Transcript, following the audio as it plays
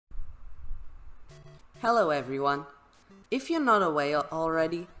Hello everyone. If you're not aware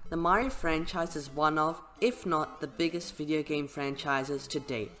already, the Mario franchise is one of, if not the biggest video game franchises to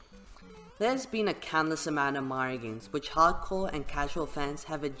date. There's been a countless amount of Mario games which hardcore and casual fans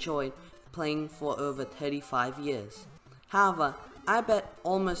have enjoyed playing for over 35 years. However, I bet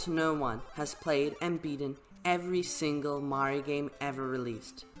almost no one has played and beaten every single Mario game ever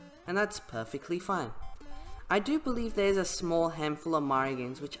released, and that's perfectly fine. I do believe there is a small handful of Mario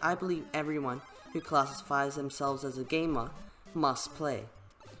games which I believe everyone who classifies themselves as a gamer must play,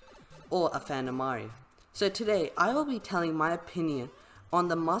 or a fan of Mario. So today I will be telling my opinion on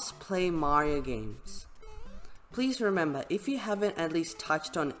the must-play Mario games. Please remember, if you haven't at least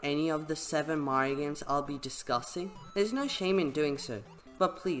touched on any of the 7 Mario games I'll be discussing, there's no shame in doing so.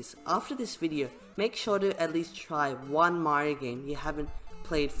 But please, after this video, make sure to at least try one Mario game you haven't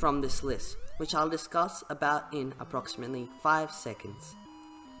played from this list, which I'll discuss about in approximately 5 seconds.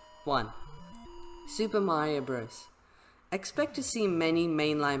 1. Super Mario Bros. Expect to see many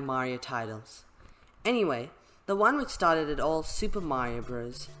mainline Mario titles. Anyway, the one which started it all, Super Mario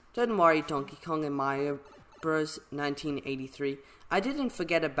Bros. Don't worry, Donkey Kong and Mario Bros. 1983, I didn't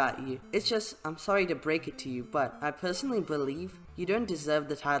forget about you. It's just, I'm sorry to break it to you, but I personally believe you don't deserve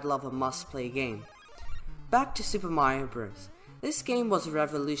the title of a must-play game. Back to Super Mario Bros. This game was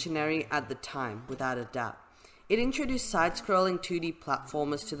revolutionary at the time, without a doubt. It introduced side-scrolling 2D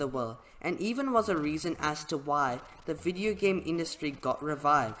platformers to the world, and even was a reason as to why the video game industry got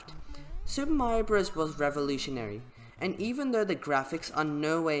revived. Super Mario Bros. Was revolutionary, and even though the graphics are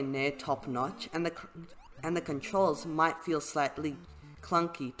nowhere near top-notch and the controls might feel slightly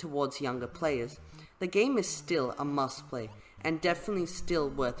clunky towards younger players, the game is still a must-play, and definitely still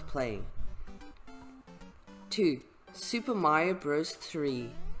worth playing. 2. Super Mario Bros. 3.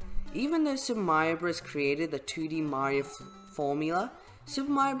 Even though Super Mario Bros. Created the 2D Mario formula,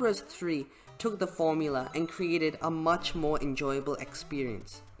 Super Mario Bros. 3 took the formula and created a much more enjoyable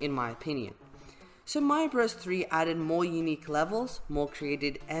experience, in my opinion. Super Mario Bros. 3 added more unique levels, more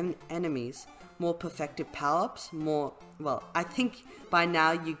created enemies, more perfected power-ups, I think by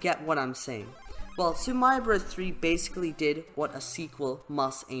now you get what I'm saying. Well, Super Mario Bros. 3 basically did what a sequel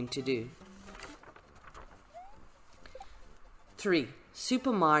must aim to do. 3.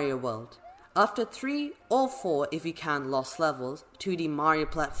 Super Mario World. After 3 or 4, if you count Lost Levels, 2D Mario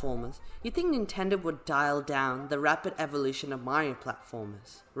platformers, you'd think Nintendo would dial down the rapid evolution of Mario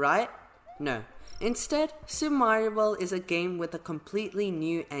platformers, right? No. Instead, Super Mario World is a game with a completely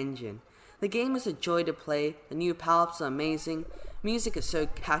new engine. The game is a joy to play, the new power-ups are amazing, music is so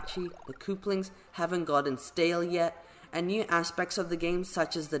catchy, the Koopalings haven't gotten stale yet, and new aspects of the game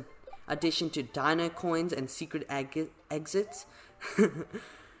such as the addition to Dino Coins and secret exits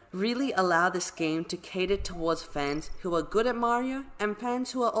really allow this game to cater towards fans who are good at Mario and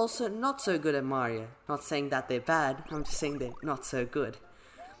fans who are also not so good at Mario. Not saying that they're bad, I'm just saying they're not so good.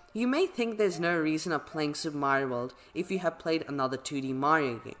 You may think there's no reason of playing Super Mario World if you have played another 2D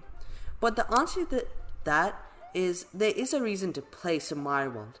Mario game. But the answer to that is there is a reason to play Super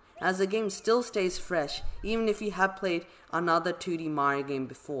Mario World, as the game still stays fresh even if you have played another 2D Mario game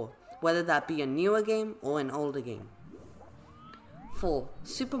before, whether that be a newer game or an older game. 4.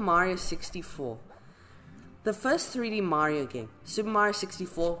 Super Mario 64. The first 3D Mario game, Super Mario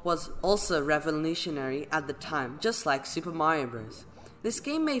 64, was also revolutionary at the time, just like Super Mario Bros. This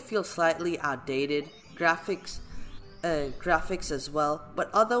game may feel slightly outdated, graphics as well,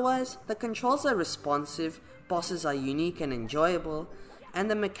 but otherwise, the controls are responsive, bosses are unique and enjoyable, and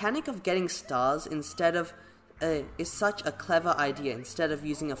the mechanic of getting stars instead of is such a clever idea instead of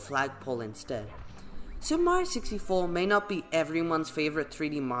using a flagpole instead. Super Mario 64 may not be everyone's favorite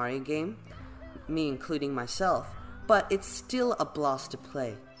 3D Mario game, me including myself, but it's still a blast to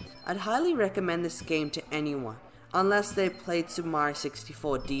play. I'd highly recommend this game to anyone, unless they've played Super Mario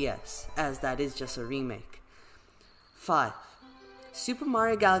 64 DS, as that is just a remake. 5. Super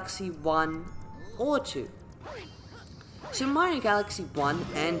Mario Galaxy 1 or 2. Super Mario Galaxy 1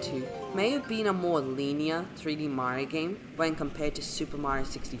 and 2 may have been a more linear 3D Mario game when compared to Super Mario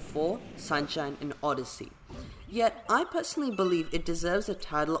 64, Sunshine, and Odyssey. Yet, I personally believe it deserves the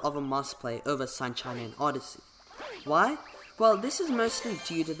title of a must-play over Sunshine and Odyssey. Why? Well, this is mostly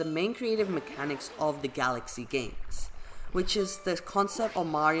due to the main creative mechanics of the Galaxy games, which is the concept of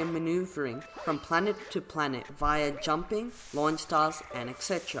Mario maneuvering from planet to planet via jumping, launch stars, and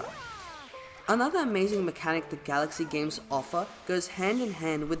etc. Another amazing mechanic the Galaxy games offer goes hand in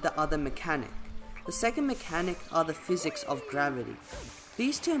hand with the other mechanic. The second mechanic are the physics of gravity.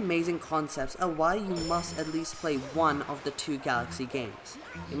 These two amazing concepts are why you must at least play one of the 2 Galaxy games.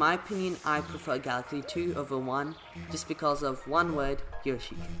 In my opinion, I prefer Galaxy 2 over 1 just because of one word,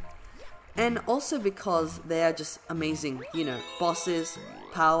 Yoshi. And also because they are just amazing, you know, bosses,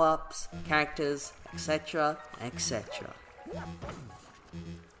 power-ups, characters, etc, etc.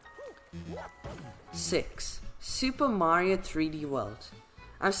 6. Super Mario 3D World.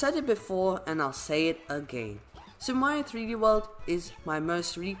 I've said it before and I'll say it again. Super Mario 3D World is my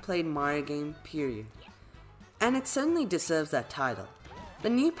most replayed Mario game, period. And it certainly deserves that title. The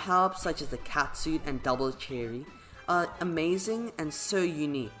new power-ups such as the Catsuit and Double Cherry are amazing and so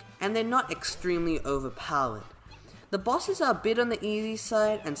unique, and they're not extremely overpowered. The bosses are a bit on the easy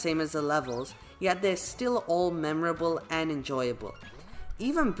side and same as the levels, yet they're still all memorable and enjoyable.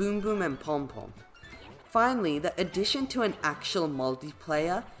 Even Boom Boom and Pom Pom. Finally, the addition to an actual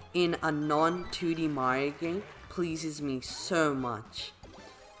multiplayer in a non-2D Mario game pleases me so much.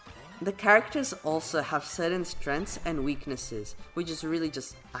 The characters also have certain strengths and weaknesses, which is really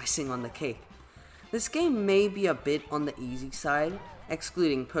just icing on the cake. This game may be a bit on the easy side,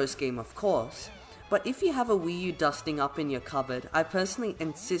 excluding post-game of course, but if you have a Wii U dusting up in your cupboard, I personally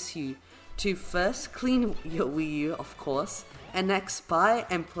insist you to first clean your Wii U of course, and next buy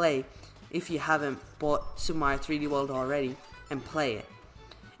and play if you haven't bought Super Mario 3D World already, and play it.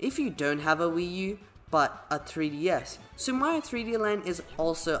 If you don't have a Wii U, but a 3DS, Super Mario 3D Land is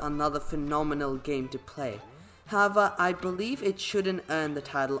also another phenomenal game to play. However, I believe it shouldn't earn the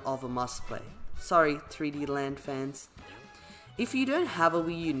title of a must-play. Sorry 3D Land fans. If you don't have a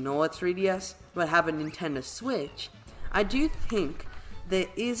Wii U nor a 3DS, but have a Nintendo Switch, I do think there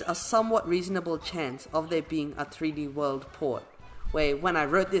is a somewhat reasonable chance of there being a 3D World port. Where when I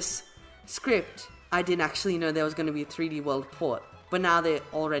wrote this script, I didn't actually know there was going to be a 3D World port, but now they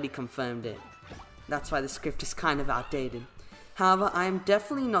already confirmed it. That's why the script is kind of outdated. However, I am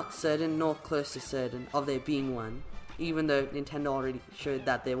definitely not certain nor close to certain of there being one, even though Nintendo already showed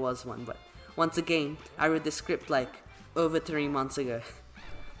that there was one, but once again, I read the script like over 3 months ago.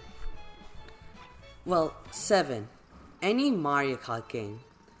 Well, 7. Any Mario Kart game.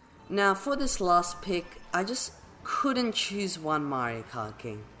 Now for this last pick, I just couldn't choose one Mario Kart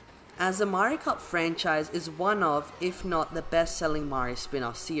game, as the Mario Kart franchise is one of, if not the best-selling Mario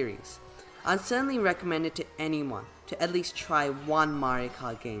spin-off series. I'd certainly recommend it to anyone to at least try one Mario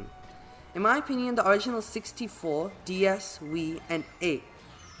Kart game. In my opinion, the original 64, DS, Wii, and 8,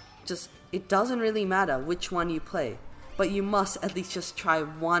 it doesn't really matter which one you play, but you must at least just try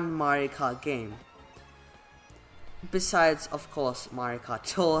one Mario Kart game. Besides, of course, Mario Kart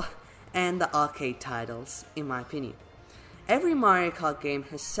Tour and the arcade titles, in my opinion. Every Mario Kart game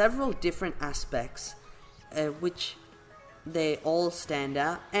has several different aspects which they all stand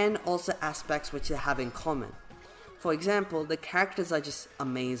out, and also aspects which they have in common. For example, the characters are just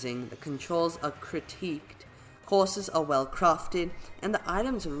amazing, the controls are critiqued, courses are well crafted, and the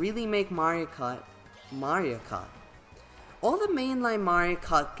items really make Mario Kart, Mario Kart. All the mainline Mario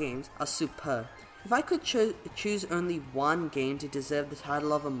Kart games are superb. If I could choose only one game to deserve the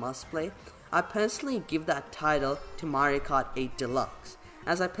title of a must-play, I personally give that title to Mario Kart 8 Deluxe,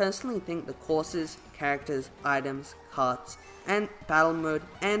 as I personally think the courses, characters, items, carts, and battle mode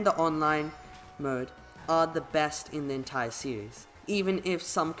and the online mode are the best in the entire series, even if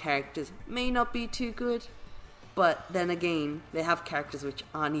some characters may not be too good, but then again, they have characters which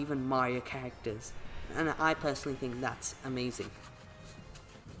aren't even Mario characters, and I personally think that's amazing.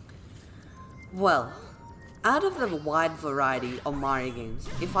 Well, out of the wide variety of Mario games,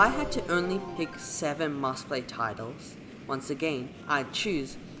 if I had to only pick 7 must-play titles, once again, I'd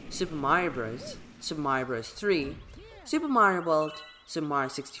choose Super Mario Bros., Super Mario Bros. 3, Super Mario World, Super Mario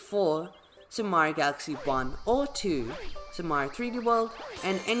 64, Super Mario Galaxy 1 or 2, Super Mario 3D World,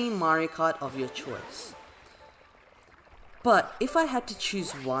 and any Mario Kart of your choice. But if I had to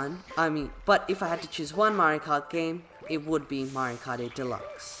choose one Mario Kart game, it would be Mario Kart 8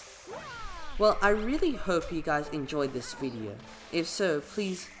 Deluxe. Well, I really hope you guys enjoyed this video. If so,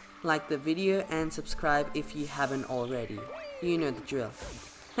 please like the video and subscribe if you haven't already. You know the drill.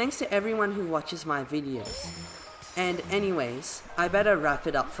 Thanks to everyone who watches my videos. And anyways, I better wrap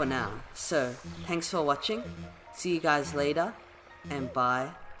it up for now. So, thanks for watching, see you guys later, and bye.